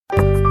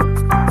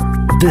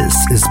This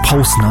is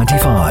Pulse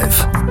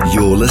 95.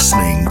 You're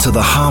listening to the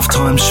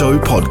Halftime Show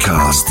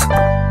podcast.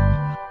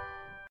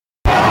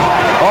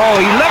 Oh,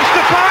 he loves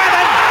to fire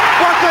then.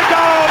 What a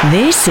goal!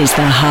 This is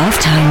the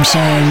Halftime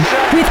Show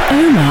with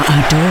Omar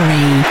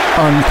Adori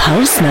on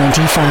Pulse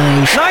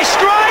 95. Nice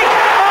strike!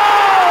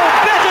 Oh,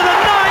 better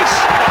than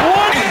nice!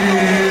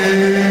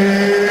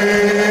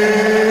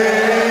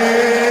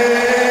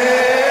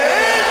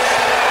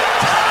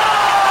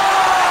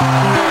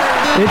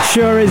 It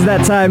sure is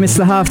that time. It's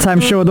the Halftime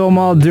Show with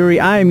Omar Duri.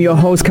 I am your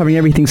host, covering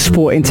everything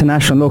sport,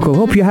 international, local.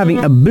 Hope you're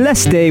having a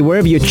blessed day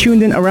wherever you're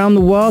tuned in around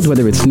the world,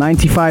 whether it's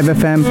 95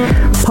 FM,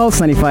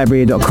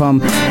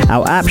 Pulse95Radio.com,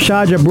 our app,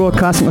 Sharjah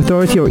Broadcasting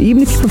Authority, or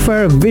even if you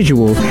prefer a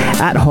visual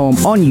at home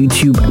on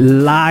YouTube,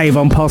 live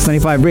on Pulse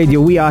 95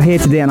 Radio. We are here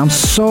today, and I'm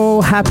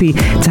so happy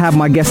to have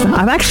my guest.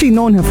 I've actually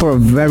known her for a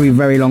very,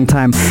 very long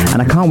time,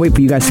 and I can't wait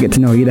for you guys to get to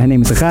know her. Her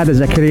name is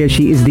Ghada.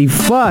 She is the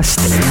first,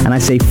 and I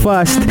say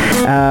first,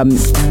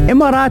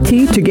 Emirati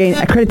to gain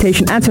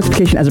accreditation and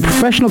certification as a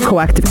professional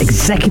coactive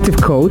executive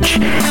coach,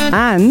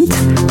 and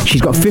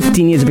she's got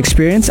 15 years of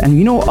experience. And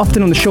you know,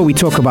 often on the show we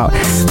talk about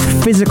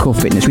physical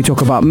fitness, we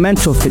talk about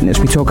mental fitness,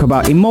 we talk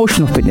about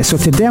emotional fitness. So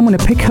today I'm going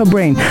to pick her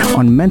brain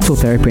on mental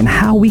therapy and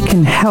how we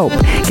can help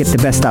get the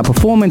best out of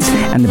performance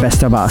and the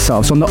best of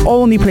ourselves. So on the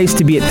only place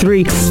to be at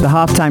 3, the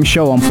Halftime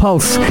Show on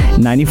Pulse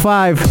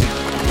 95.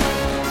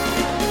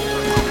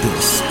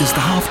 This is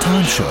the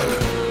Halftime Show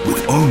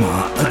with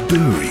Omar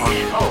Aduri.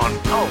 On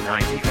Pulse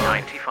 95.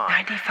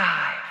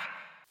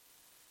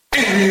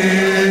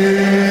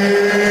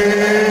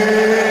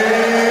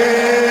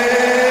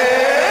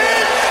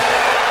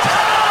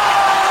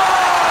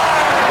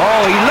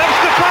 Oh, he loves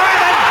to fire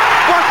then.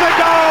 What a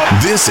goal!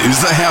 This is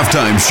the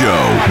Halftime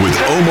Show with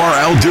Omar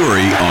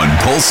Al-Duri on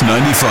Pulse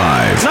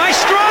 95. Nice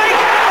strike!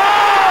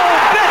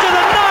 Oh, better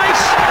than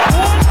nice!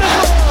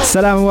 Wonderful!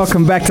 Salam and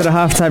welcome back to the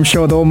Halftime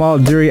Show with Omar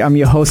Duri. I'm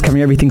your host,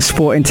 covering everything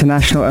sport,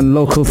 international and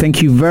local.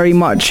 Thank you very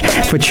much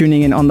for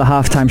tuning in on the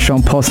Halftime Show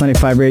on Pulse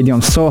 95 Radio.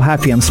 I'm so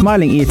happy. I'm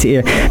smiling ear to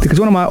ear because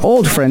one of my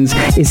old friends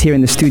is here in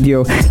the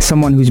studio,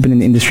 someone who's been in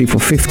the industry for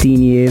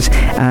 15 years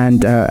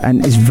and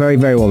is very,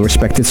 very well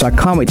respected. So I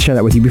can't wait to share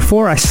that with you.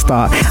 Before I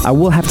start, I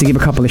will have to give a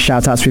couple of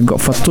shout outs. We've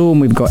got Fatoum,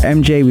 we've got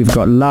MJ, we've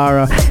got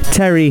Lara,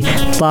 Terry,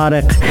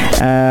 Tariq,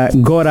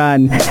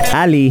 Goran,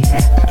 Ali,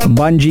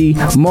 Bunji,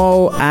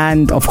 Mo,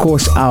 and of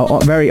course our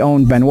very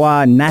own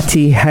Benoit,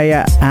 Nati,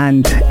 Haya,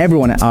 and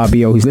everyone at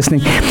RBO who's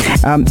listening.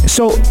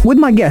 So with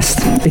my guest,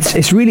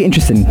 it's really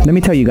interesting. Let me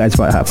tell you guys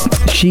about her.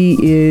 She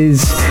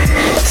is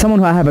someone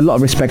who I have a lot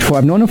of respect for.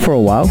 I've known her for a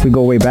while. We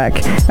go way back.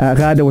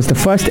 Ghada was the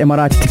first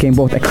Emirati to gain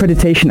both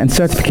accreditation and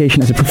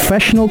certification as a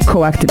professional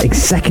coactive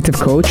executive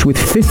coach. With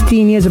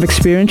 15 years of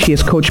experience, she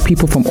has coached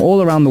people from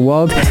all around the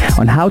world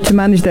on how to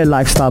manage their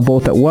lifestyle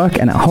both at work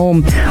and at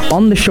home.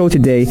 On the show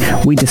today,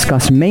 we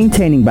discuss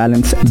maintaining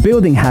balance,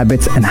 building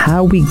habits, and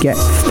how we get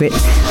fit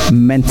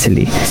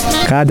mentally.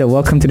 Ghada,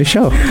 welcome to the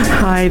show.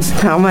 Hi,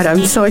 Ahmad.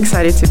 I'm so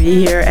excited to be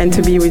here and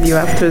to be with you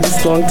after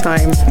this long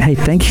time. Hey,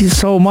 thank you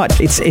so much.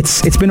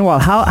 It's been a while.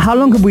 How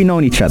long have we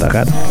known each other,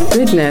 Ghada?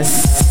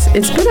 Goodness,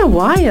 it's been a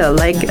while.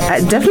 Like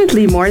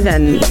definitely more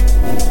than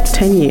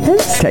 10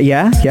 years.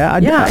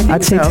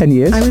 I'd say 10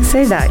 years. I would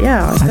say that.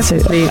 Yeah,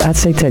 definitely. I'd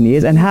say 10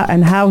 years. And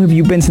how have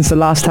you been since the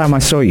last time I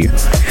saw you?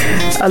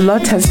 A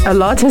lot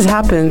has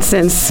happened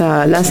since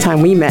last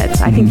time we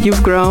met. I think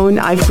you've grown.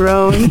 I've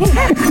grown.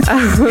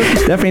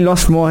 Definitely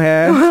lost more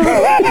hair.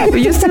 But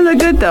you still look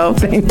good, though.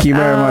 Thank you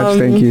very much.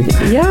 Thank you.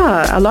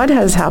 Yeah, a lot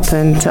has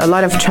happened. A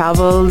lot of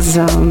travels.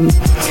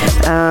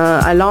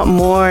 A lot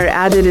more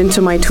added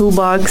into my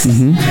toolbox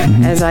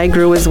as I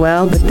grew as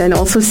well. But then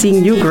also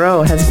seeing you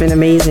grow has been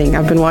amazing.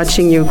 I've been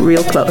watching you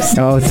real close.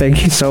 Oh,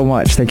 thank you so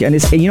much. Thank you. And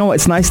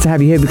it's nice to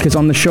have you here because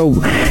on the show,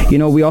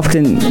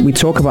 we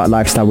talk about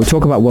lifestyle, we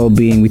talk about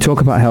well-being, we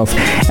talk about health,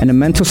 and the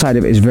mental side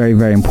of it is very,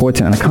 very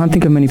important. And I can't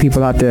think of many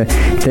people out there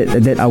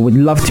that I would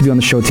love to be on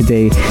the show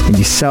today than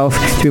yourself,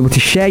 to be able to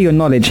share your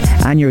knowledge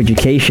and your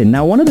education.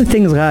 Now, one of the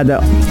things,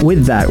 Ghada,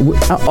 with that,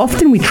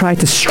 often we try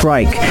to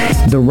strike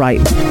the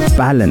right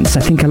balance.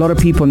 I think a lot of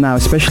people now,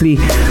 especially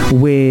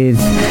with,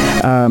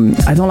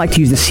 I don't like to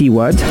use the C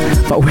word,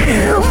 but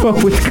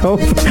with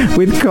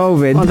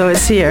COVID. Although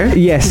it's here.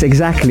 Yes,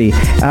 exactly.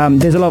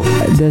 There's a lot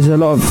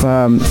of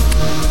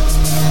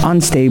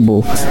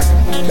unstable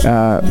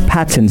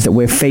patterns that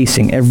we're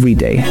facing every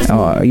day.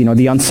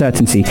 The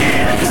uncertainty.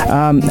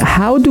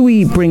 How do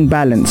we bring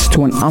balance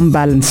to an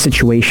unbalanced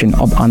situation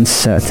of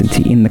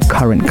uncertainty in the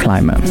current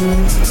climate?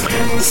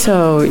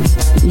 So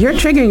you're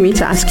triggering me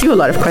to ask you a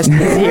lot of questions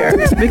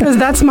here because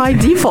that's my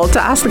default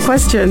to ask the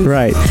question.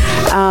 Right.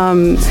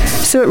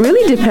 So it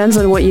really depends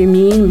on what you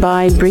mean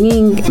by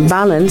bringing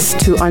balance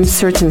to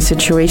uncertain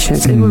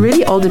situations. It will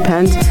really all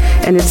depend,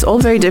 and it's all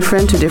very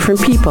different to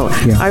different people.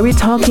 Yeah. Are we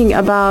talking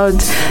about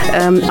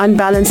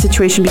unbalanced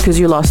situation because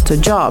you lost a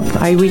job?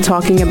 Are we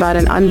talking about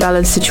an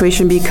unbalanced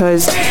situation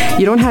because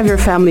you don't have your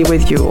family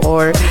with you,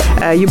 or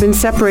you've been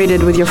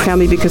separated with your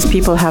family because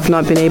people have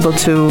not been able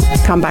to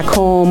come back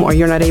home, or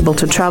you're not able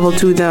to travel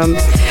to them.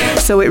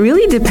 So it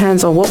really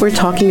depends on what we're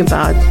talking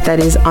about that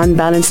is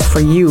unbalanced for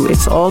you.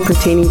 It's all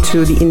pertaining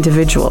to the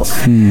individual.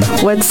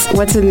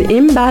 What's an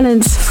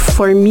imbalance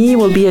for me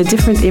will be a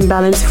different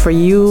imbalance for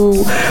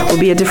you, will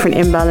be a different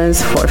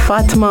imbalance for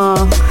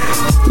Fatma,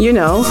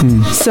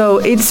 So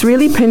it's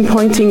really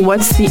pinpointing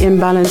what's the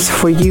imbalance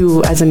for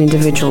you as an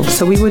individual.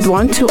 So we would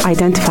want to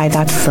identify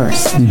that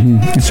first.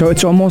 So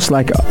it's almost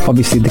like,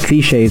 obviously the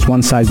cliche is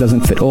one size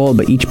doesn't fit all,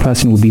 but each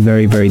person will be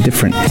very, very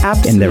different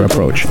in their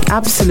approach.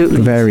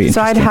 Absolutely. Very interesting.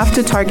 So I'd have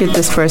to target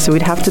this first. So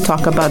we'd have to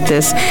talk about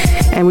this,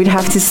 and we'd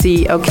have to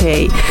see,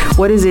 okay,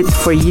 what is it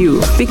for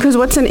you? Because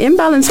what's an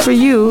imbalance for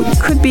you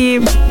could be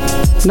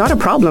not a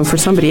problem for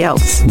somebody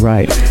else.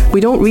 Right.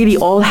 We don't really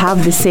all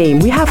have the same.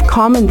 We have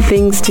common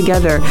things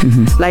together,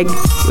 like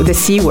the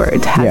C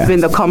word has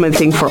been the common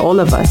thing for all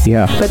of us.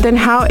 Yeah. But then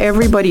how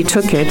everybody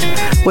took it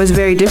was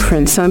very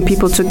different. Some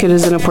people took it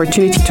as an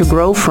opportunity to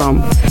grow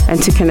from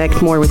and to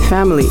connect more with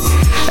family.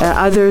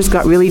 Others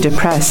got really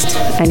depressed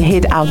and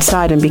hid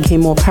outside and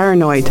became more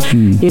paranoid,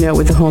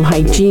 with the whole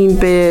hygiene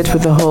bit,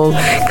 with the whole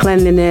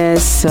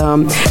cleanliness,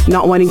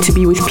 not wanting to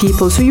be with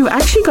people. So you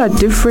actually got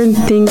different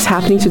things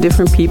happening to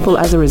different people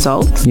as a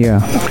result. Yeah.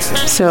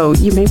 So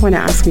you may want to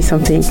ask me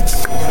something.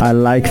 I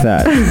like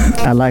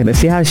that.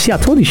 See, I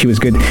told you she was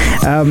good.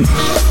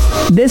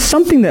 There's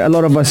something that a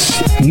lot of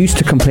us used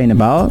to complain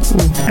about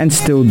and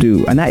still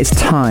do, and that is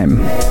time.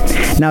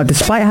 Now,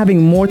 despite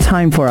having more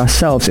time for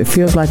ourselves, it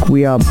feels like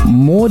we are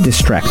more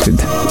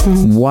distracted.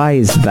 Why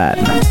is that?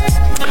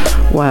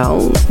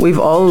 Well, we've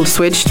all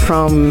switched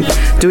from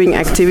doing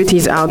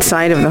activities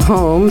outside of the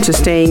home to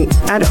staying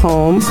at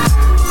home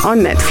on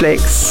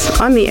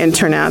Netflix, on the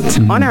internet,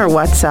 on our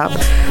WhatsApp.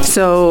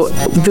 So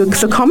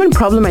the common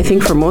problem, I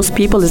think, for most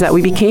people is that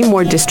we became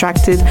more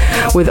distracted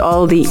with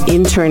all the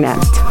internet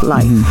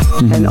life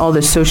and all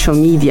the social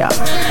media,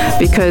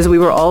 because we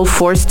were all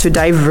forced to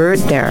divert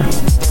there,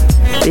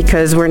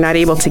 because we're not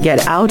able to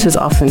get out as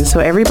often. So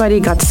everybody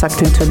got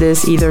sucked into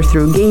this either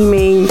through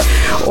gaming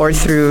or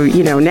through,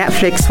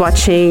 Netflix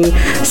watching.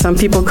 Some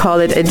people call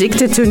it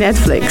addicted to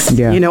Netflix,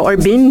 or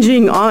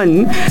binging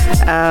on,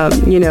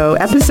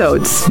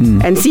 episodes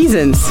and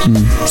seasons.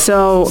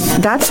 So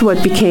that's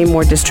what became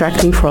more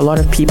distracting for a lot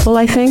of people,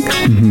 I think.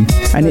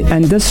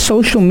 And does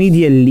social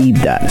media lead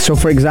that? So,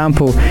 for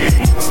example,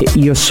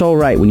 you're so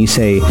right when you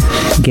say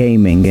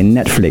gaming and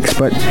Netflix,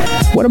 but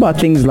what about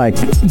things like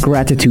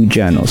gratitude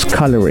journals,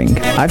 coloring?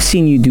 I've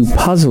seen you do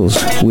puzzles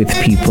with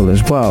people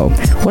as well.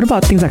 What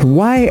about things like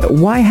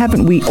why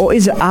haven't we, or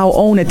is it our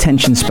own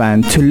attention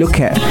span to look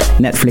at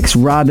Netflix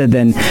rather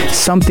than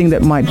something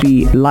that might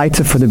be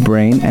lighter for the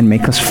brain and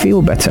make us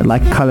feel better,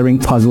 like coloring,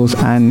 puzzles,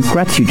 and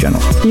gratitude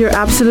journals? You're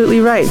absolutely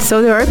right.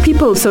 So there are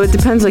people, so it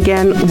depends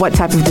again, what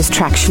type of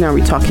distraction are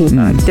we talking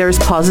about? There's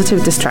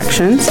positive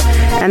distractions,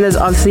 and there's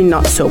obviously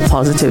not so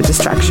positive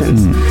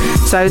distractions.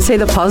 So I would say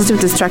the positive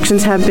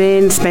distractions have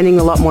been spending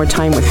a lot more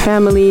time with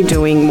family,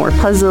 doing more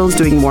puzzles,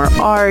 doing more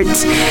art,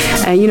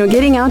 and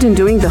getting out and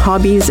doing the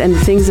hobbies and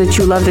things that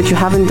you love that you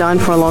haven't done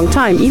for a long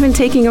time, even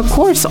taking a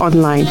course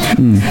online.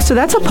 So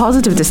that's a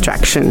positive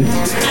distraction,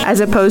 as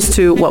opposed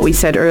to what we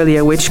said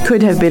earlier, which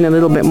could have been a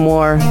little bit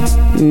more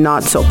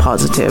not so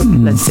positive,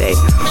 let's say,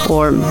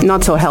 or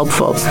not so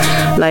helpful,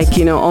 like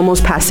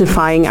almost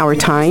pacifying our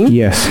time.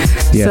 Yes.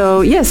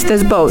 So yes,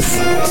 there's both.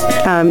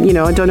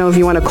 I don't know if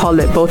you want to call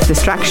it both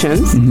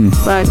distractions,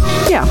 but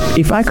yeah.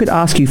 If I could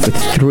ask you for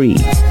 3,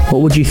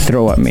 what would you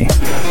throw at me?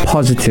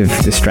 Positive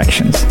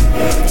distractions.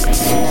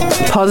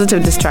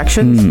 Positive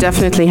distractions,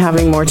 definitely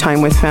having more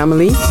time with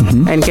family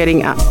and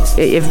getting,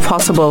 if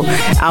possible,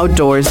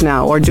 outdoors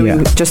now, or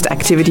doing just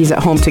activities at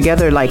home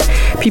together. Like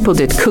people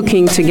did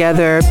cooking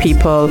together,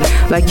 people,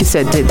 like you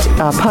said, did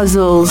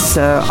puzzles,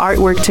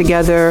 artwork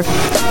together.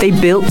 They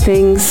built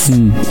things,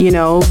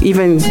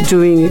 even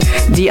doing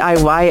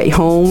DIY at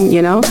home,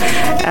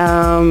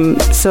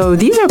 So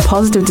these are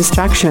positive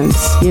distractions,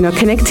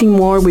 connecting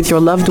more with your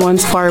loved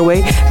ones far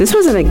away. This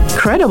was an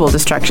incredible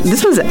distraction.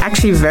 This was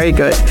actually very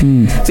good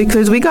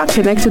because we got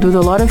connected with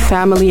a lot of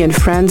family and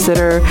friends that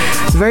are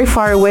very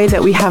far away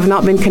that we have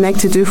not been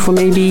connected to for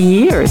maybe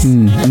years.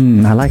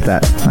 I like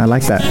that.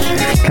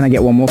 Can I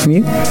get one more from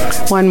you?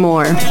 One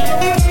more.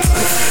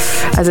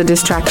 As a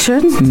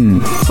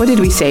distraction, what did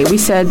we say? We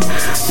said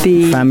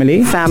the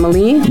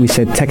family. We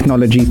said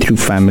technology through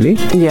family.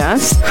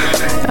 Yes.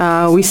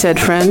 We said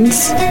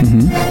friends.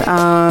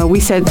 We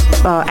said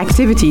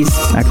activities.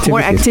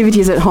 More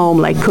activities at home,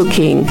 like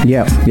cooking.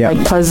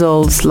 Like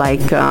puzzles,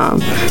 like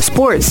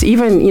sports.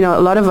 Even, a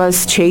lot of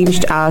us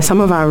changed some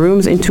of our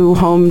rooms into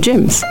home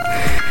gyms.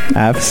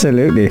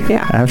 Absolutely.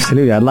 Yeah.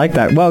 Absolutely. I like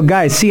that. Well,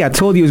 guys, see, I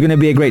told you it was going to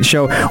be a great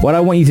show. What I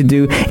want you to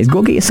do is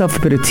go get yourself a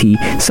bit of tea,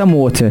 some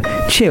water,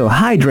 chill,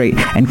 hydrate,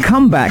 and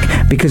come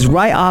back, because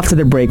right after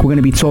the break, we're going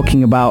to be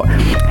talking about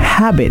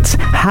habits,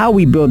 how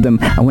we build them,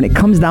 and when it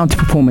comes down to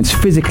performance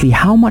physically,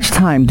 how much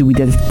time do we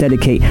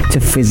dedicate to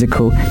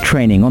physical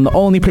training? On the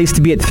only place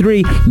to be at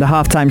 3, the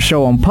Halftime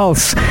Show on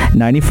Pulse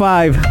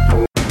 95.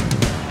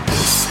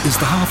 This is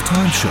the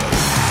Halftime Show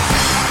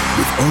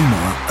with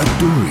Omar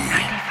Adouri.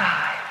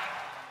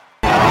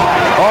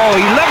 Oh,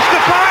 he loves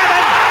the fire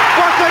then.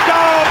 What a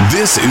goal!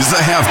 This is the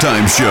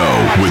Halftime Show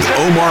with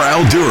Omar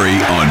Al-Duri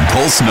on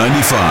Pulse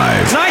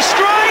 95. Nice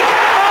strike.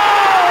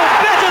 Oh,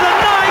 better than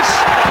nice.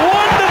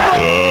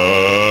 Wonderful.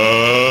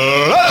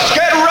 Let's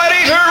get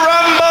ready to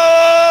rumble!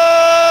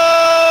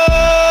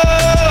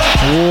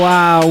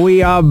 Wow,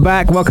 we are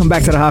back. Welcome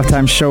back to the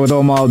Halftime Show with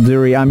Omar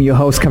Al-Duri. I'm your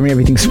host, covering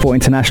everything sport,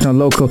 international,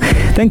 local.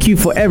 Thank you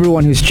for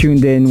everyone who's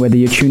tuned in, whether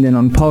you're tuned in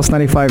on Pulse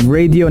 95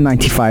 Radio,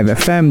 95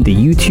 FM, the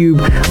YouTube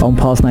on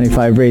Pulse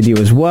 95 Radio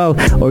as well,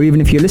 or even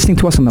if you're listening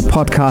to us on the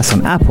podcast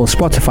on Apple,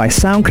 Spotify,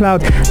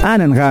 SoundCloud,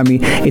 and Nrami.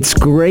 It's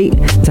great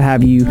to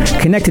have you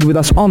connected with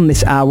us on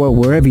this hour,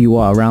 wherever you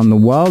are around the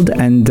world.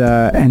 And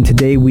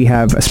today we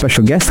have a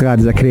special guest,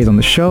 Ghada on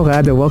the show.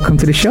 Ghada, welcome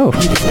to the show.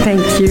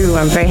 Thank you.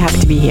 I'm very happy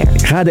to be here.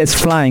 Ghada, it's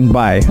flying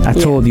by. I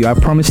told you, I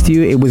promised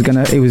you it was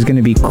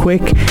gonna be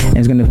quick, and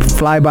it's gonna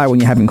fly by when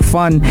you're having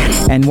fun.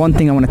 And one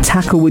thing I want to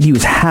tackle with you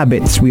is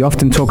habits. We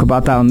often talk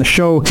about that on the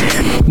show.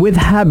 With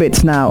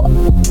habits now,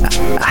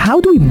 how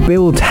do we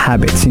build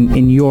habits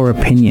in your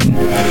opinion?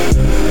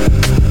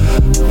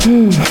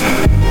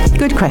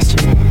 Good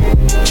question.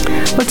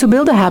 Well, to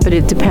build a habit,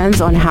 it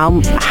depends on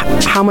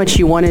how much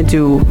you want to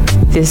do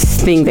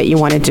this thing that you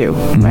want to do,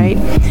 right?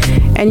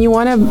 And you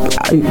want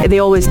to, they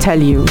always tell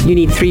you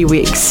need 3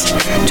 weeks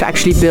to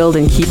actually build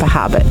and keep a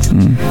habit.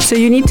 So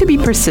you need to be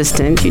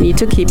persistent. You need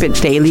to keep it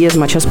daily as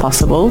much as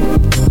possible.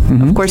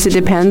 Of course, it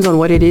depends on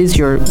what it is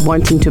you're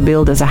wanting to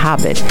build as a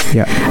habit.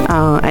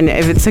 And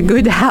if it's a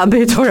good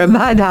habit or a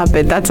bad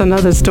habit, that's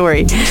another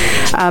story.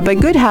 But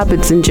good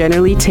habits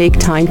generally take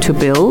time to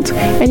build,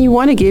 and you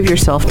want to give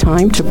yourself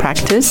time to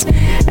practice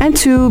and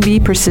to be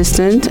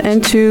persistent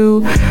and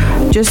to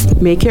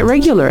just make it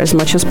regular as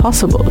much as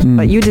possible.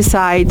 But you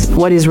decide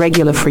what is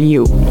regular for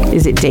you.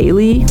 Is it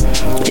daily?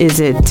 Is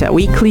it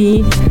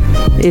weekly?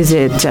 Is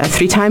it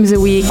 3 times a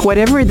week?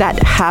 Whatever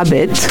that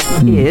habit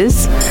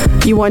is,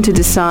 you want to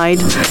decide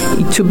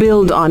to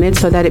build on it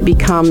so that it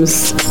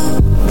becomes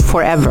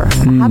forever.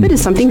 A habit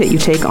is something that you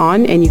take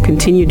on and you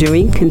continue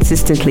doing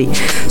consistently.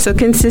 So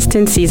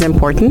consistency is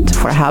important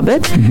for a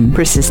habit,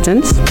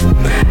 persistence,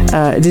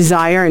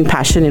 desire and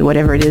passion in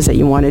whatever it is that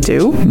you want to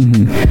do.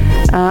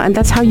 And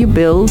that's how you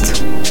build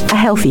a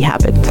healthy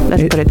habit.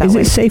 Let's put it that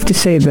way. Is it safe to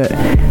say that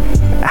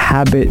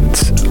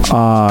habits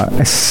are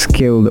a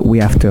skill that we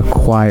have to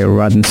acquire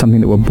rather than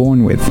something that we're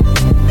born with?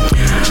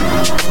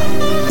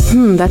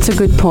 That's a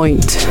good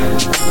point.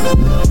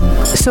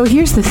 So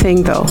here's the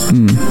thing, though.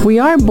 We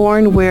are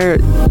born where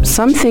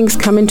some things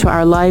come into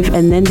our life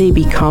and then they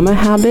become a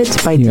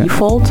habit by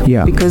default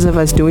because of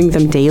us doing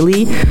them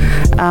daily.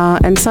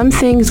 And some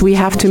things we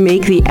have to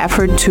make the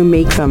effort to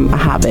make them a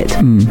habit.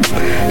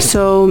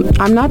 So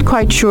I'm not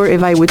quite sure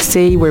if I would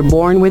say we're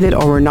born with it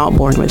or we're not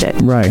born with it.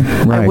 Right.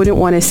 I wouldn't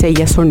want to say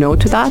yes or no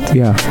to that.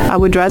 I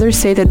would rather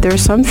say that there are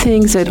some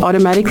things that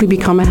automatically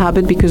become a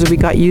habit because we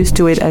got used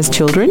to it as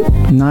children.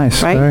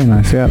 Nice. Right? Very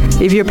nice, yeah.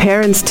 If your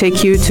parents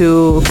take you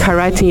to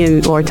karate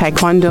or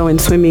taekwondo and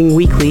swimming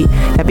weekly,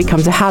 that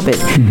becomes a habit.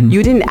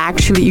 You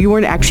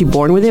weren't actually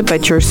born with it,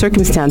 but your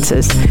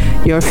circumstances,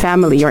 your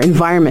family, your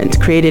environment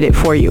created it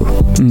for you.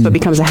 So it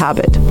becomes a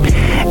habit.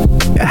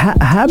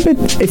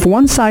 Habit, if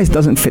one size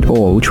doesn't fit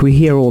all, which we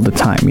hear all the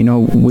time,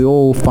 we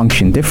all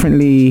function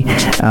differently.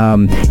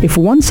 If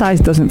one size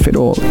doesn't fit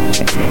all,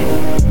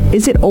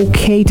 is it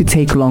okay to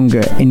take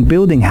longer in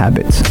building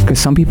habits? Because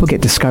some people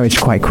get discouraged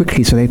quite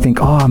quickly, so they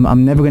think,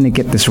 I'm never going to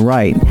get this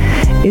right.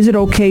 Is it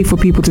okay for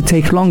people to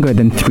take longer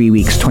than 3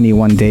 weeks,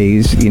 21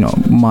 days,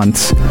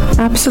 months?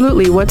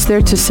 Absolutely. What's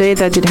there to say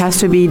that it has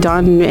to be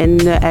done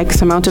in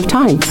X amount of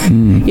time?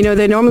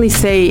 They normally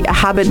say a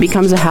habit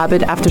becomes a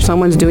habit after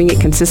someone's doing it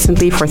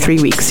consistently for 3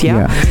 weeks,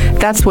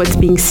 That's what's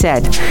being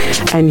said.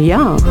 And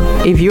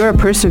if you're a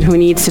person who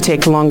needs to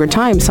take a longer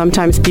time,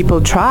 sometimes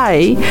people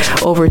try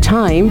over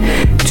time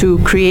to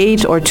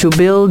create or to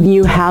build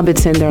new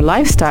habits in their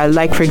lifestyle,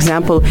 like, for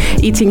example,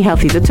 eating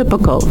healthy, the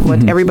typical,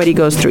 what everybody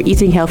goes through,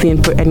 eating healthy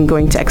and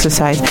going to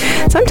exercise.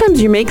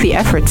 Sometimes you make the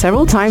effort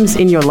several times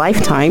in your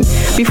lifetime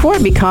before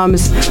it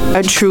becomes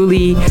a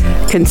truly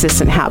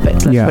consistent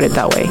habit. Let's put it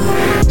that way.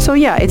 So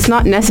it's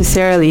not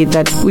necessarily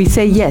that we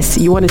say, yes,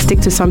 you want to stick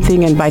to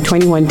something and by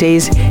 21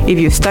 days, if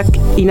you're stuck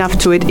enough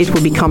to it, it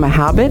will become a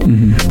habit.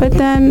 But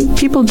then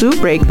people do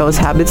break those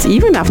habits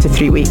even after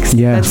 3 weeks.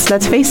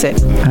 Let's face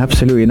it.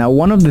 Absolutely. Now,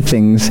 one of the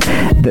things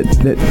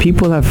that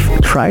people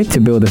have tried to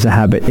build as a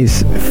habit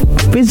is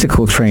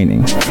physical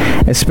training,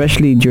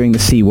 especially during the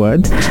C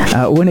word.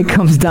 When it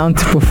comes down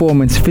to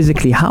performance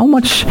physically, how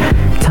much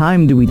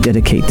time do we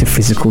dedicate to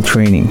physical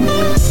training?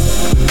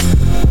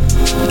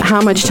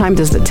 how much time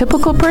does the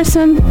typical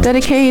person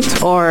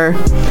dedicate, or...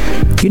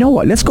 You know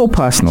what? Let's go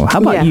personal. How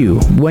about you?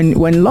 When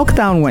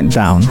lockdown went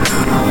down...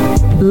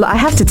 I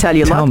have to tell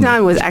you,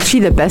 lockdown was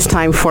actually the best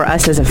time for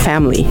us as a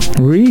family.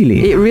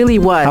 Really? It really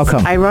was. How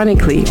come?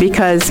 Ironically,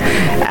 because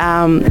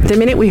the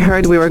minute we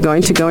heard we were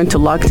going to go into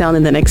lockdown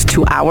in the next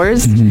 2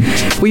 hours,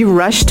 we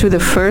rushed to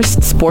the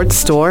first sports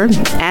store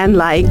and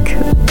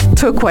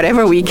took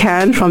whatever we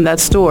can from that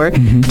store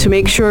to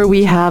make sure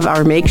we have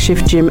our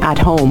makeshift gym at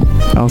home.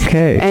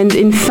 Okay. And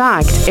in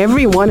fact,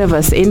 every one of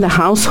us in the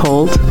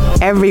household,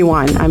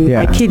 everyone,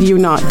 I kid you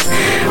not,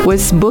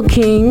 was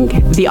booking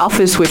the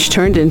office, which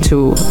turned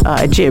into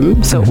a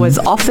gym. So it was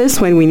office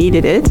when we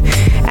needed it,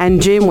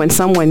 and gym when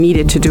someone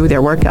needed to do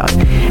their workout.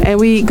 And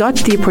we got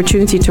the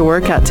opportunity to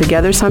work out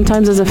together,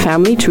 sometimes as a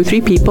family,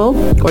 2-3 people,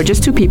 or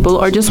just 2 people,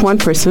 or just 1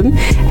 person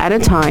at a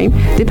time,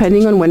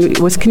 depending on when it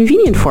was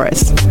convenient for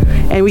us.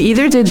 And we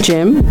either did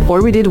gym,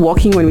 or we did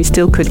walking when we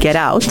still could get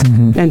out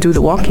and do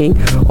the walking,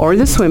 or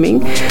the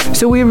swimming.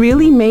 So we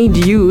really made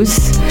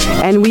use,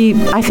 and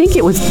I think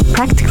it was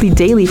practically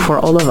daily for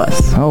all of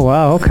us. Oh,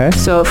 wow, okay.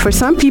 So for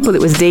some people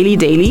it was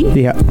daily,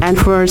 and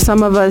for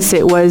some of us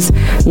it was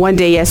one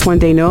day yes, one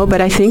day no, but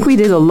I think we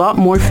did a lot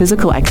more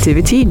physical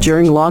activity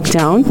during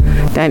lockdown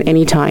than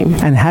any time.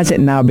 And has it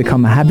now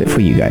become a habit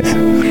for you guys?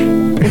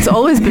 It's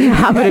always been a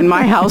habit in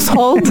my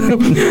household.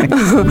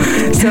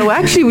 So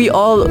actually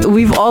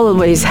we've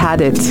always had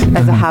it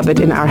as a habit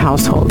in our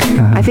household.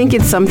 I think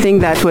it's something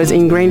that was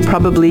ingrained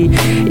probably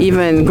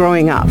even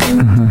growing up.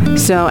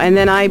 So, and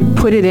then I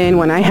put it in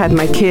when I had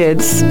my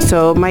kids.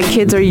 So my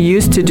kids are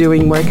used to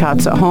doing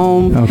workouts at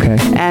home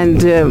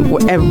and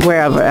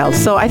wherever else.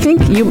 So I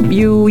think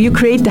you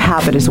create the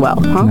habit as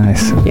well. Huh?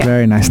 Nice. Yeah.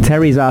 Very nice.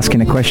 Terry's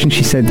asking a question.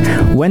 She said,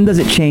 when does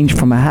it change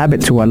from a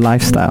habit to a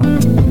lifestyle?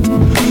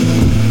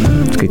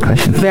 Good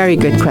question. Very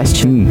good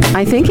question.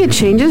 I think it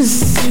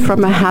changes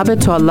from a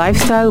habit to a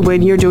lifestyle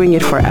when you're doing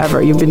it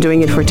forever. You've been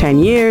doing it for 10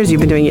 years, you've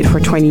been doing it for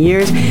 20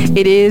 years.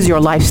 It is your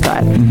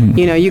lifestyle.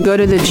 You know, you go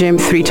to the gym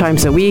 3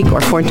 times a week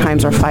or 4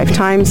 times or 5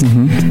 times.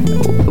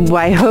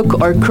 By hook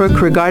or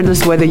crook,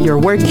 regardless whether you're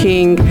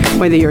working,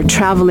 whether you're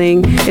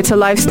traveling, it's a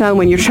lifestyle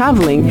when you're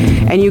traveling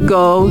and you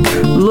go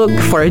look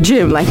for a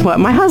gym like what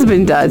my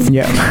husband does.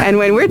 And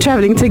when we're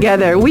traveling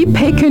together, we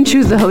pick and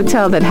choose the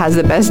hotel that has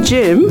the best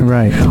gym.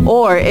 Right.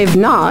 Or if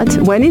not,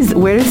 where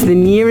is the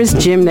nearest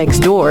gym next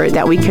door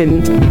that we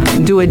can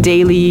do a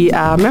daily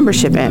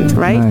membership in,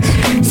 right?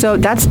 Nice. So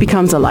that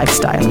becomes a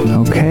lifestyle.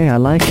 Okay, I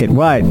like it.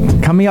 Right.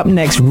 Coming up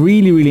next,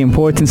 really, really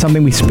important,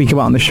 something we speak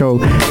about on the show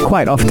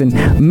quite often,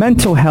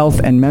 mental health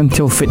and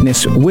mental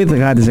fitness with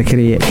Ghada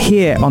Zakaria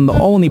here on the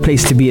only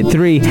place to be at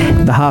 3,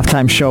 the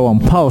Halftime Show on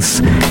Pulse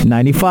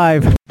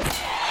 95.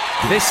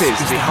 This is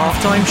the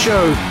Halftime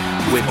Show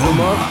with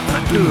Omar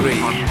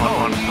Adouri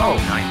on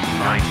Pulse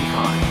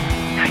 95.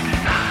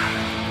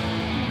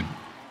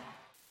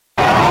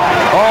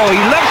 Oh,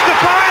 he loves the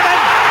fire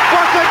and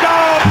what a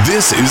goal!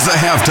 This is the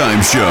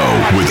Halftime Show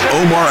with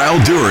Omar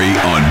Al-Duri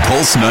on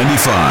Pulse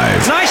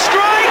 95. Nice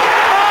strike!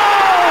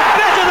 Oh,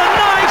 better than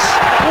nice!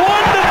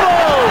 Wonderful!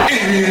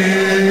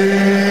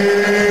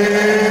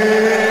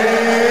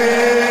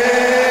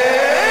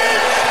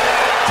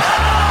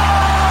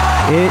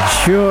 It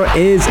sure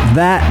is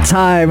that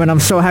time, and I'm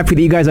so happy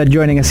that you guys are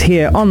joining us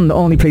here on the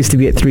only place to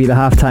be at 3, the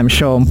Halftime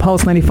Show on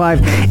Pulse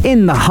 95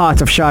 in the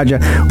heart of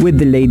Sharjah with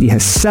the lady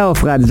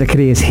herself. Ghada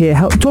Zakaria is here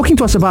talking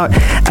to us about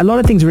a lot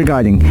of things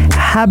regarding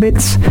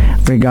habits,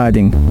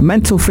 regarding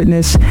mental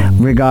fitness,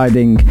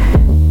 regarding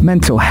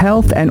mental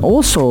health, and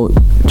also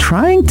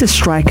trying to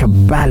strike a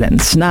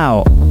balance.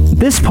 Now,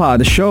 this part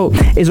of the show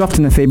is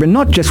often a favorite,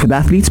 not just with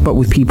athletes, but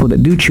with people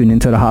that do tune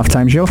into the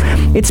Halftime Show.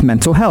 It's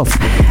mental health.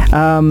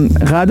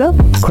 Ghada,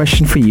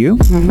 question for you.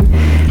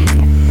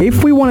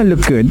 If we want to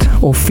look good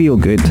or feel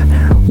good,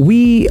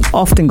 we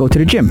often go to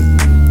the gym.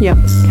 Yeah.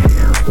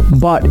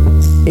 But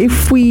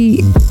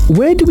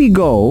where do we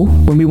go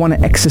when we want to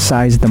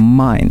exercise the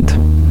mind?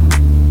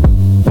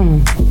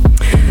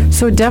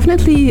 So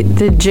definitely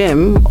the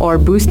gym or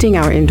boosting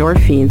our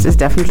endorphins is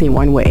definitely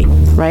one way,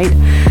 right?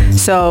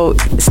 So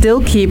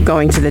still keep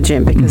going to the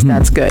gym because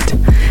that's good.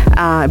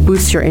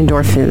 Boost your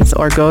endorphins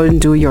or go and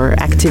do your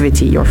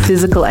activity, your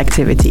physical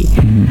activity.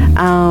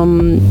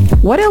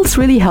 What else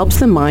really helps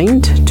the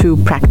mind to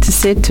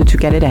practice it, to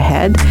get it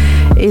ahead,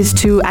 is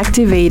to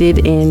activate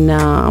it in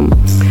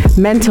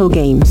mental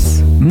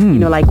games, you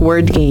know, like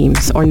word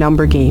games or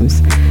number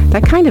games.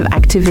 That kind of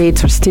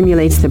activates or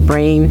stimulates the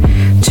brain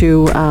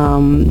to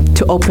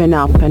open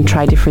up and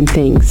try different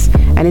things.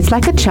 And it's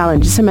like a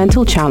challenge. It's a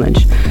mental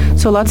challenge.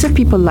 So lots of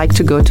people like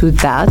to go to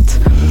that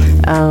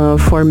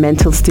for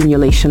mental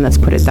stimulation, let's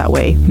put it that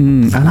way.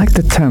 I like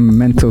the term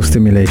mental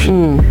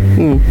stimulation.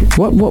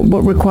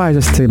 What requires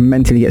us to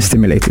mentally get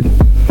stimulated?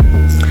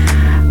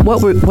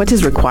 What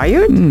is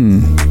required?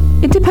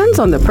 It depends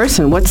on the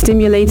person. What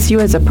stimulates you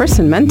as a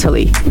person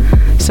mentally?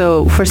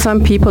 So for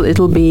some people,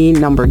 it'll be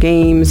number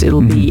games.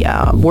 It'll be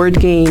word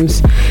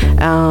games.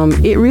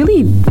 It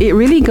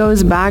really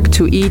goes back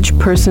to each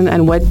person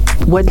and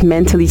what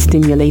mentally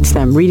stimulates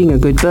them. Reading a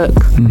good book.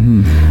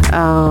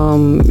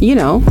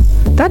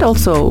 That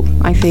also,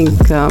 I think,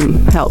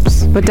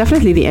 helps. But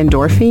definitely the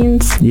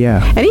endorphins.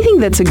 Yeah. Anything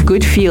that's a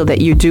good feel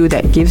that you do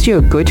that gives you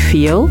a good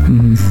feel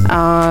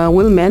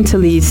will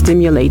mentally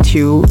stimulate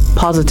you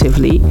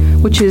positively,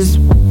 which is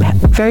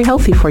very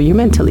healthy for you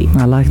mentally.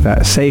 I like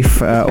that.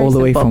 Safe all the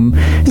way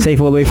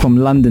from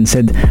London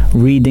said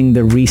reading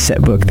the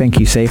Reset book. Thank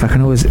you, Safe. I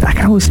can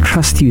always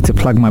trust you to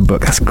plug my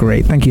book. That's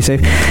great. Thank you,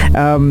 Safe.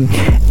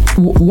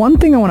 One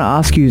thing I want to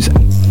ask you is,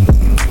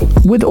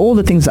 with all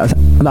the things that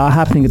are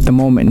happening at the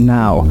moment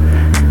now,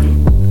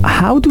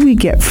 how do we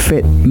get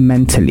fit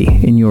mentally,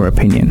 in your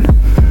opinion?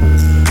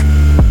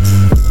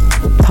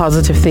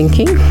 Positive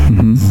thinking.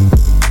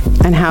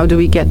 And how do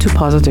we get to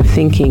positive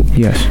thinking?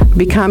 Yes.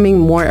 Becoming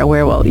more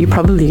aware. Well, you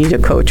probably need a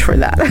coach for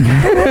that.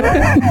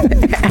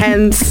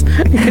 Hence,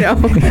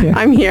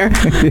 I'm here.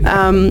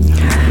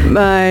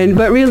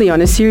 But really,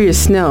 on a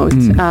serious note,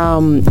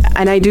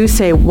 and I do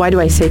say, why do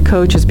I say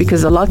coaches?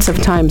 Because lots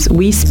of times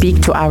we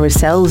speak to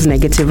ourselves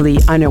negatively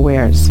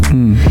unawares.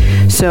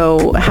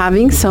 So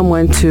having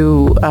someone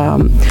to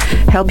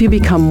help you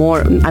become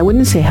more, I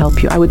wouldn't say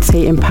help you, I would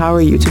say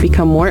empower you to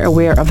become more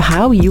aware of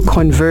how you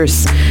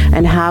converse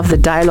and have the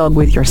dialogue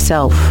with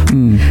yourself.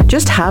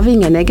 Just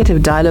having a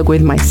negative dialogue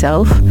with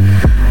myself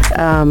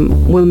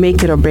will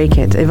make it or break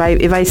it.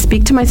 If I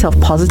speak to myself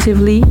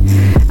positively,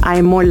 I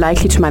am more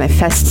likely to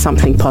manifest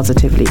something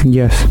positively.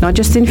 Yes. Not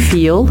just in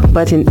feel,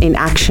 but in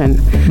action.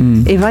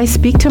 If I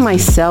speak to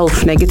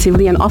myself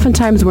negatively, and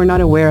oftentimes we're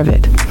not aware of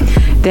it,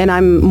 then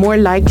I'm more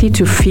likely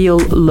to feel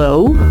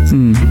low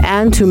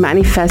and to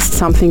manifest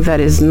something that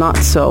is not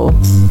so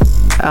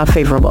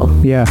favorable.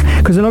 Yeah,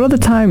 because a lot of the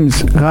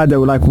times,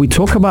 Ghada, like we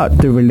talk about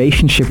the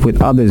relationship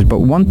with others, but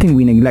one thing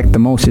we neglect the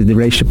most is the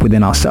relationship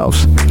within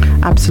ourselves.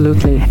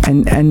 Absolutely.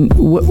 And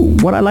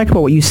what I like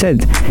about what you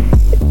said,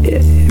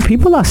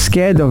 people are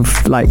scared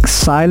of like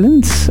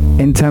silence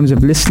in terms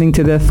of listening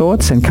to their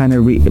thoughts and kind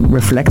of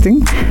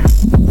reflecting.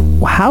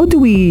 How do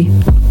we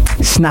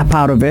snap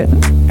out of it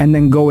and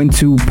then go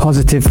into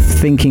positive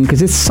thinking?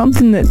 Because it's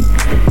something that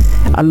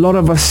a lot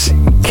of us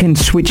can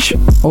switch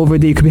over.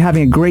 You could be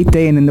having a great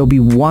day and then there'll be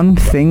one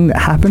thing that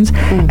happens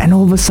and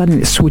all of a sudden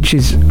it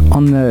switches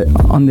on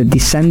the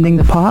descending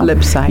part.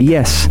 Flip side.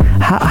 Yes.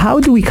 How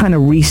do we kind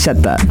of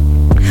reset that?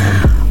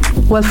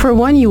 Well, for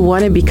one, you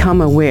want to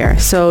become aware.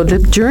 So the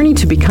journey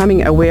to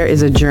becoming aware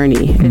is a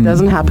journey. It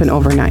doesn't happen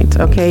overnight,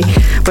 okay?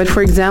 But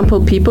for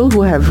example, people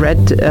who have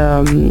read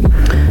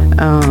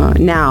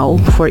Now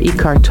for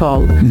Eckhart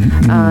Tolle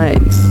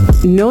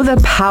know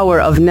the power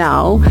of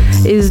now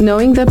is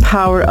knowing the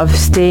power of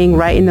staying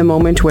right in the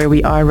moment where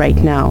we are right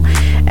now.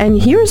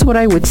 And here's what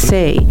I would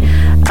say.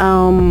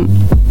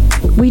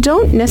 It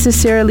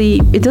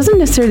doesn't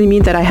necessarily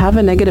mean that I have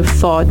a negative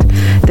thought,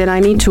 that I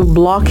need to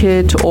block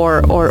it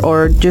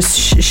or just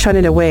shut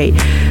it away,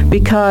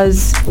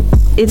 because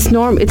it's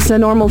a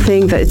normal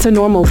thing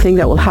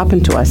that will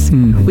happen to us.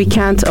 We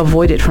can't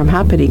avoid it from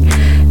happening.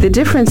 The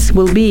difference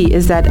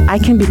is that I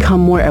can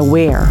become more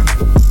aware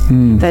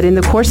that in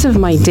the course of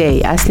my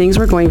day, as things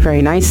were going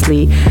very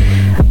nicely,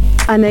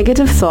 a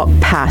negative thought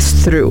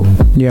passed through,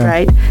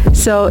 right?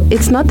 So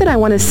it's not that I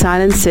want to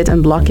silence it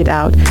and block it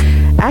out.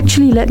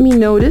 Actually, let me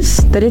notice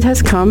that it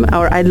has come,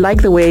 or I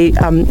like the way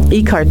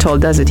Eckhart Tolle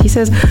does it. He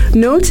says,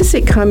 notice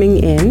it coming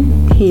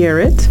in, hear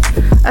it,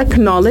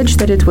 acknowledge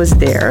that it was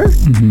there,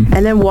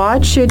 and then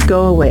watch it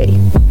go away.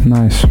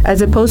 Nice.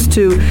 As opposed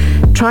to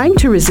trying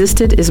to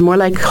resist it is more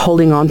like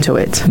holding on to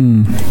it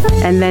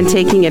and then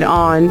taking it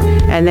on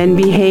and then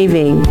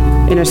behaving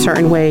in a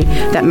certain way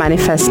that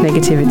manifests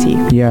negativity.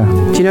 Yeah.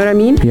 Do you know what I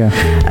mean? Yeah.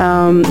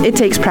 It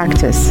takes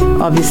practice,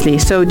 obviously.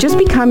 So just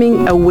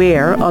becoming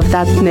aware of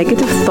that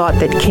negative thought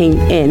that came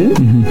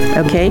in,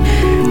 okay?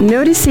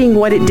 Noticing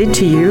what it did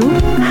to you,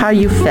 how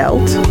you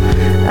felt,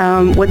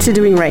 what's it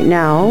doing right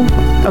now?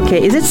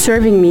 Okay, is it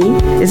serving me?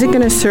 Is it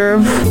going to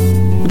serve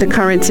the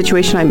current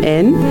situation I'm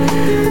in?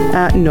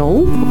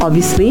 No,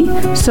 obviously.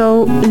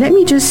 So let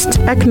me just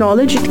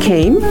acknowledge it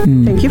came.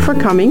 Thank you for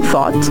coming,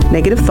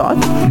 negative thought.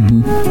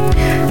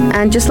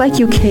 And just like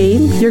you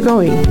came, you're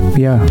going.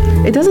 Yeah.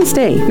 It doesn't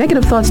stay.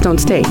 Negative thoughts don't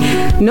stay.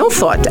 No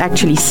thought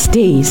actually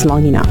stays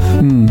long enough.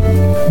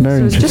 Very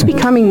so it's just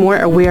becoming more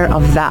aware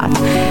of that.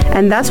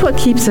 And that's what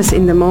keeps us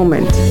in the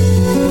moment.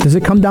 Does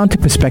it come down to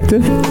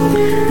perspective?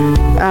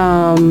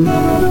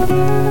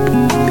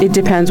 It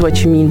depends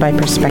what you mean by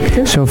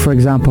perspective. So, for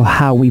example,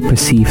 how we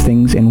perceive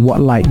things, in what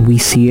light we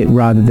see it,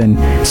 rather than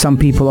some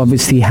people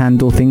obviously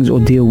handle things or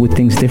deal with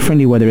things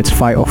differently, whether it's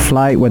fight or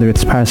flight, whether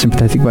it's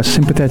parasympathetic versus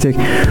sympathetic.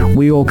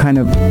 We all kind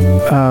of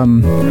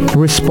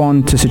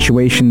respond to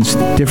situations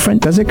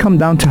different. Does it come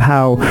down to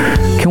how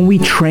Can we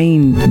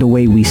train the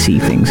way we see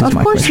things? Of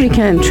course we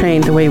can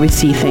train the way we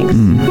see things.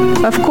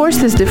 Of course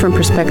there's different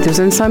perspectives,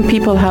 and some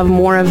people have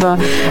more of a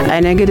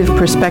negative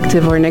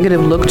perspective or a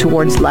negative look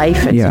towards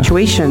life and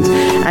situations,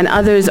 and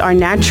others are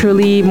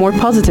naturally more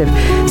positive.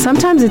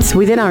 Sometimes it's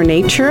within our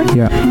nature.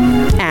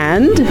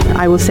 And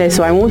I will say,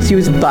 so I won't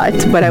use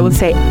but I will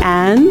say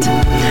and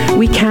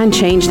we can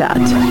change that.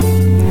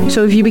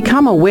 So if you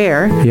become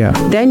aware,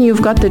 then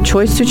you've got the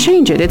choice to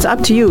change it. It's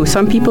up to you.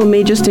 Some people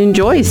may just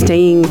enjoy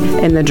staying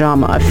in the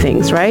drama of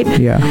things, right?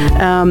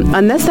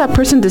 Unless that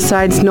person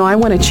decides, no, I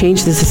want to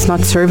change this, it's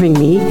not serving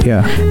me,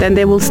 then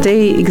they will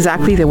stay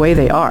exactly the way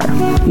they are.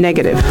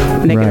 Negative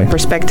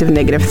perspective,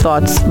 negative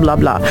thoughts, blah,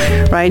 blah,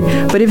 right?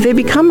 But if they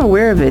become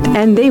aware of it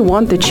and they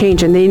want the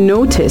change and they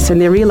notice and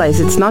they realize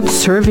it's not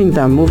serving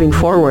them moving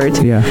forward,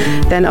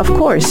 then of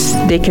course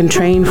they can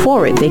train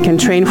for it. They can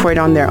train for it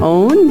on their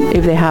own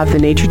if they have the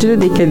nature to do.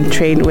 They can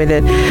train with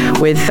it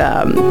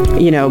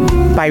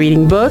by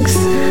reading books.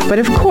 But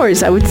of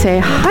course, I would say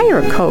hire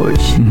a coach.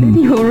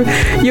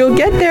 You'll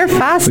get there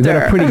faster. We've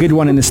got a pretty good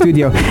one in the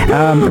studio.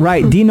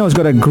 Right, Dino's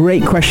got a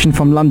great question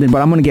from London,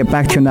 but I'm going to get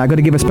back to you on that. I've got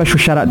to give a special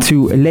shout out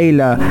to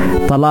Layla,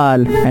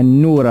 Talal,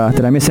 and Noura.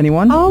 Did I miss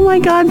anyone? Oh my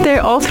God,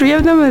 all three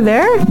of them are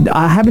there?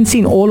 I haven't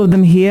seen all of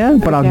them here,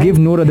 but I'll give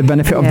Noura the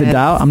benefit of the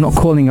doubt. I'm not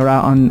calling her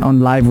out on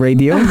live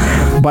radio,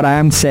 but I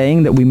am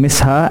saying that we miss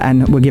her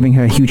and we're giving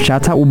her a huge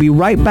shout out. We'll be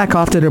right back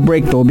after the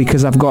break though,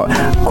 because I've got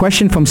a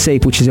question from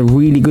Saif, which is a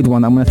really good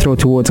one I'm going to throw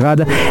towards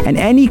Ghada. And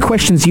any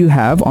questions you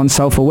have on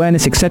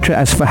self-awareness, etc.,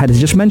 as Fahad has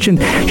just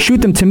mentioned,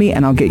 shoot them to me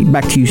and I'll get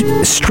back to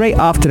you straight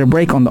after the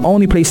break on the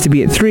only place to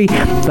be at 3,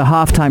 the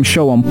halftime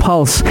show on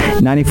Pulse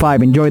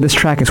 95. Enjoy this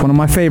track. It's one of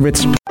my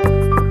favorites.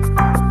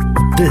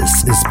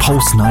 This is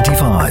Pulse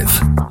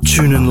 95.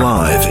 Tune in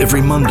live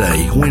every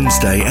Monday,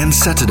 Wednesday and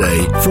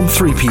Saturday from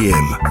 3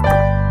 p.m.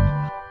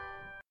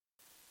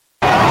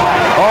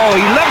 Oh,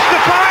 he loves the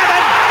fire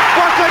and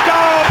what a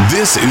goal!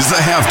 This is the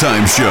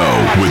halftime show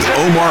with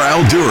Omar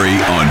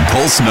Al-Duri on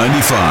Pulse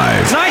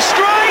 95. Nice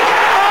strike!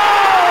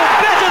 Oh,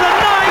 better than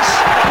nice!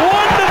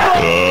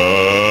 Wonderful!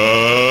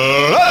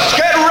 Let's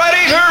get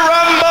ready to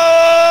rumble!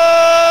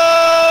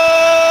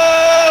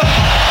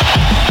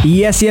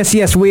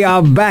 Yes, we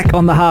are back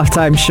on the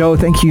halftime show.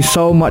 Thank you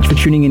so much for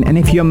tuning in. And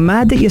if you're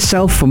mad at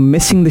yourself for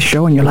missing the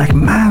show and you're like,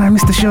 man, I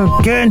missed the show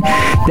again,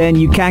 then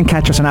you can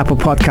catch us on Apple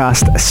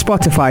Podcast,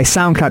 Spotify,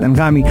 SoundCloud, and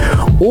Gami.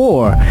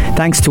 Or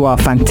thanks to our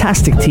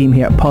fantastic team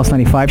here at Pulse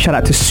 95, shout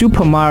out to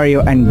Super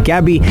Mario and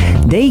Gabby.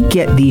 They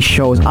get these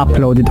shows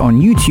uploaded on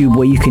YouTube,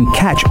 where you can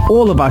catch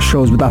all of our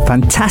shows with our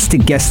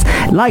fantastic guests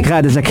like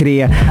Ghada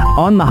Zakaria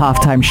on the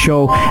halftime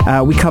show.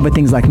 We cover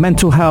things like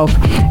mental health,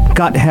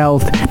 gut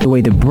health, the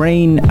way the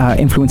brain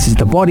influences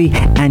the body,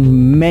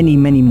 and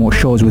many more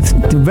shows with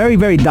very,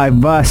 very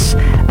diverse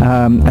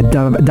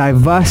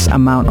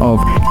amount of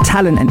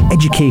talent and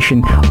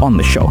education on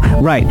the show.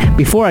 Right,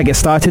 before I get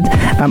started,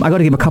 I got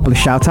to give a couple of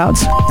shout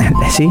outs.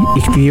 See,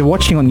 if you're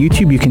watching on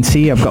YouTube, you can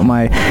see I've got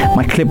my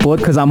clipboard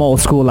because I'm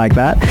old school like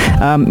that.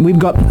 We've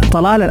got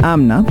Talal and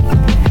Amna,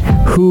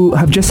 who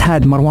have just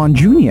had Marwan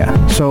Jr.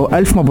 So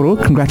Alf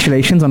Mabruk,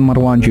 congratulations on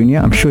Marwan Jr.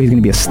 I'm sure he's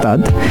going to be a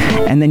stud.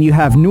 And then you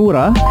have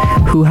Noura,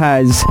 who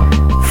has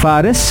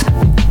Faris,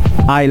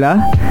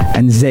 Ayla,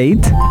 and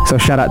Zaid. So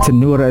shout out to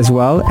Noura as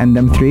well, and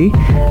them three.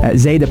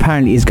 Zaid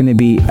apparently is going to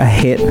be a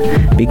hit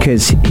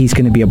because he's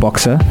going to be a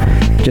boxer.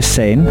 Just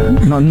saying.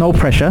 No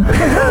pressure.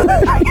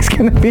 He's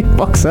going to be a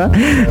boxer.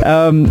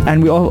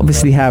 And we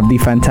obviously have the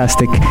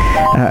fantastic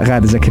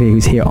Ghada Zakaria,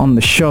 who's here on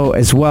the show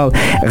as well.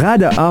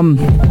 Ghada,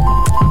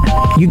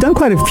 you've done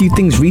quite a few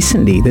things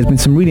recently. There's been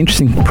some really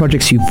interesting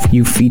projects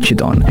you've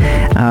featured on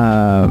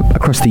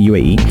across the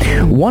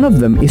UAE. One of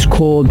them is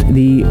called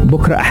the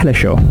Bukra Ahla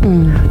Show.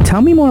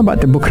 Tell me more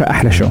about the Bukra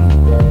Ahla Show.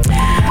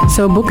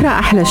 So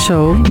Bukra Ahla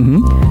Show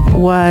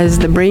was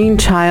the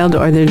brainchild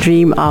or the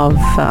dream of,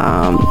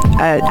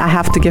 I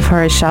have to give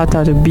her a shout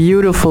out, a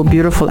beautiful,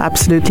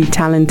 absolutely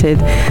talented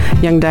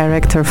young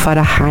director,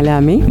 Farah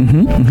Alami.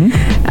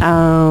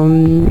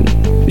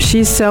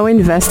 She's so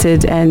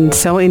invested and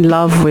so in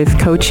love with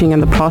coaching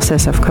and the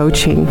process of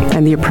coaching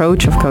and the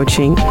approach of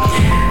coaching.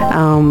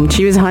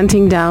 She was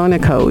hunting down a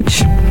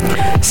coach.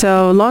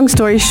 So long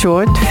story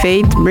short,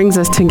 fate brings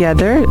us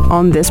together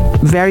on this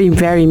very,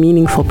 very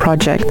meaningful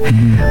project,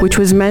 which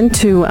was meant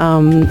to,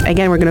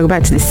 again, we're going to go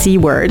back to the C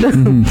word,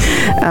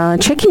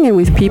 checking in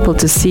with people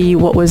to see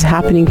what was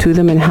happening to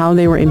them and how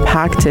they were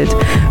impacted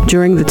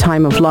during the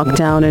time of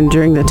lockdown and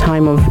during the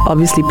time of,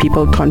 obviously,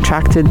 people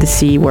contracted the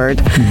C word.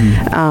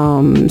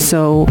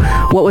 So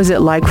what was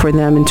it like for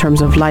them in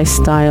terms of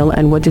lifestyle,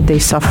 and what did they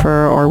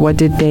suffer, or what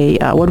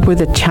were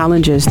the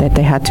challenges that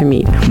they had to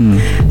meet?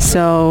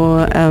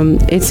 So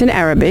it's in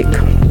Arabic.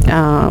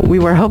 We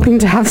were hoping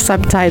to have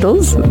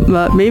subtitles,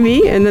 but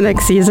maybe in the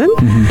next season.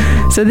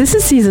 So this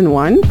is season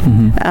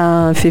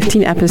 1,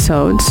 15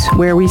 episodes,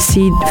 where we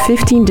see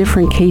 15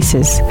 different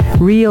cases,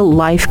 real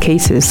life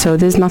cases. So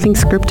there's nothing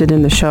scripted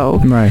in the show.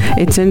 Right.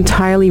 It's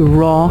entirely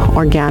raw,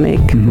 organic,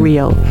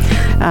 real.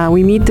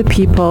 We meet the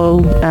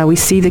people, we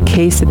see the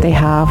case that they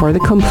have, or the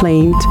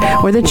complaint,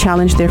 or the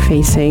challenge they're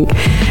facing.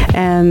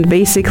 And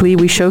basically,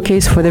 we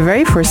showcase for the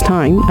very first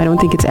time, I don't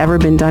think it's ever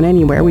been done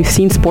anywhere. We've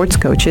seen sports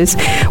coaches.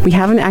 We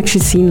haven't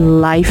actually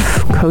seen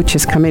life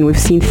coaches come in. We've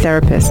seen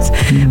therapists.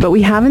 But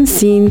we haven't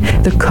seen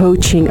the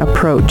coaching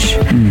approach,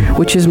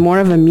 which is more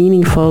of a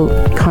meaningful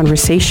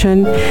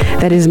conversation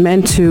that is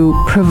meant to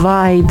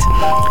provide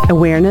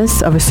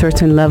awareness of a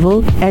certain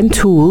level and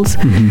tools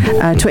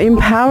to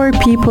empower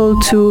people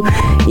to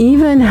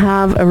even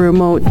have a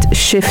remote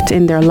shift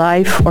in their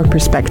life or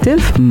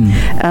perspective,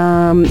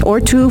 or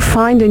to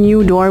find a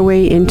new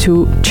doorway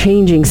into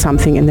changing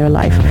something in their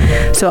life.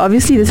 So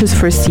obviously this is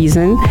first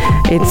season.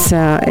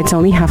 It's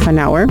only half an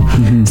hour.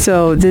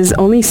 So there's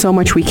only so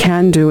much we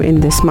can do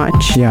in this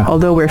much,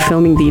 although we're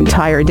filming the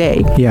entire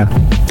day.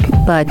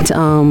 But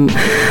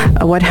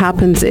what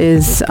happens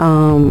is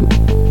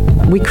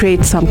we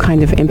create some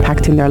kind of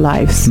impact in their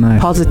lives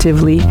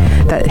positively,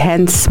 that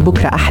hence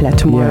bukra ahla,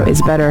 tomorrow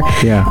is better.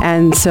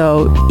 And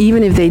so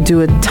even if they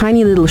do a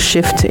tiny little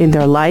shift in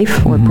their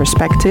life or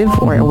perspective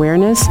or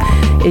awareness,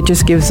 it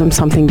just gives them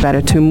something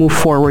better to move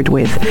forward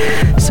with.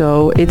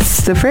 So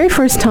it's the very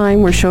first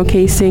time we're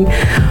showcasing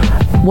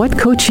what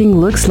coaching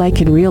looks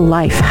like in real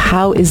life.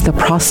 How is the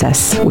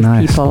process with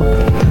people?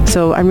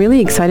 So I'm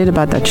really excited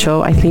about that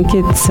show. I think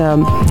it's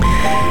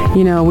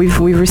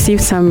we've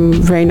received some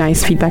very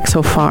nice feedback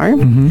so far,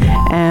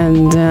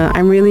 and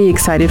I'm really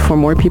excited for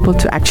more people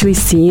to actually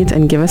see it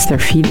and give us their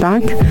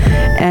feedback,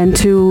 and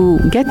to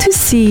get to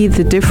see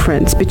the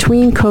difference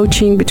between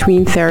coaching,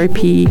 between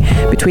therapy,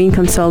 between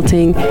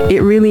consulting.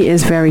 It really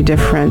is very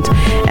different,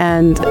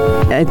 and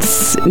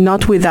it's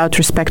not without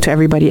respect to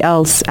everybody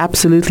else.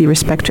 Absolutely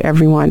respect to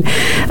everyone.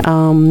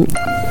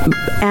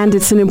 And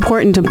it's an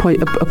important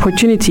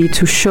opportunity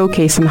to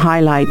showcase and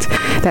highlight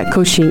that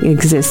coaching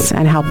exists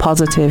and how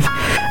positive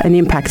an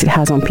impact it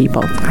has on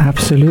people.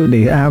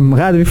 Absolutely.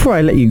 Ghada, before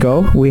I let you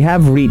go, we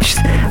have reached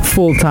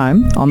full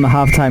time on the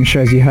halftime show,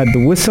 as you heard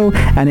the whistle,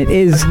 and it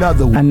is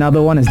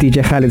another one, as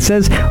DJ Khalid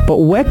says. But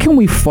where can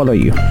we follow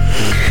you?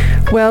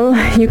 Well,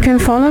 you can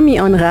follow me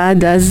on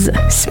Ghada's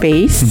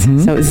space,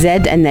 so Z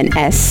and then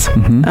S,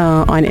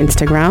 on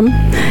Instagram.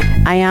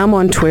 I am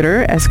on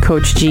Twitter as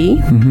Coach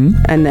G,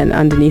 and then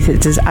underneath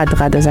it is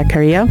 @Ghada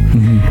Zakaria.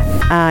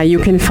 You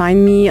can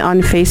find me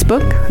on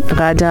Facebook,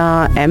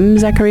 Ghada M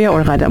Zakaria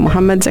or Ghada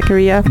Muhammad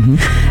Zakaria.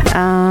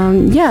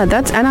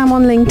 And I'm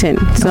on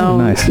LinkedIn. So,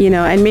 nice.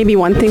 And maybe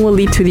one thing will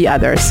lead to the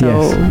other.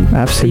 So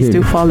absolutely. Please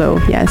do follow.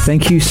 Yes.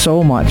 Thank you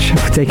so much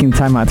for taking the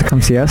time out to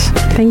come see us.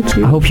 Thank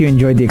you. I hope you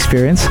enjoyed the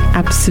experience.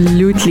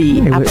 Absolutely.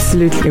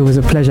 It was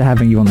a pleasure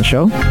having you on the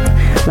show.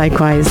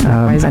 Likewise.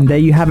 And there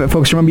you have it,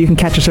 folks. Remember, you can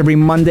catch us every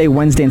Monday,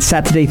 Wednesday, and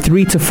Saturday,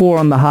 3 to 4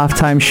 on the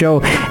halftime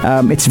show.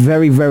 It's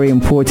very, very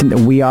important that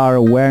we are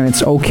aware, and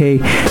it's okay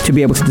to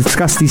be able to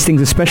discuss these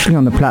things, especially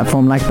on the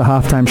platform like the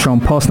halftime show on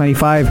Pulse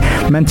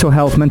 95. Mental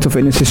health, mental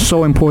fitness is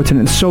so important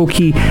and so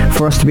key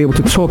for us to be able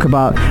to talk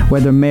about,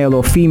 whether male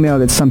or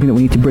female. It's something that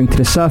we need to bring to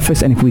the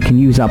surface, and if we can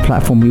use our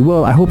platform, we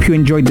will. I hope you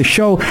enjoyed the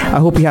show. I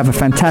hope you have a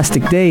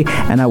fantastic day,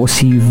 and I will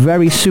see you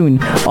very soon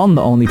on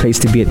the only place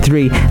to be at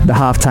 3, the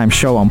halftime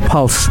show on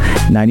Pulse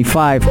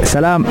 95.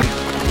 Salam.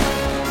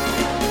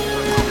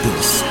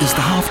 This is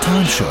the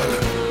halftime show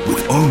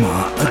with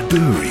Omar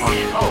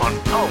Adouri.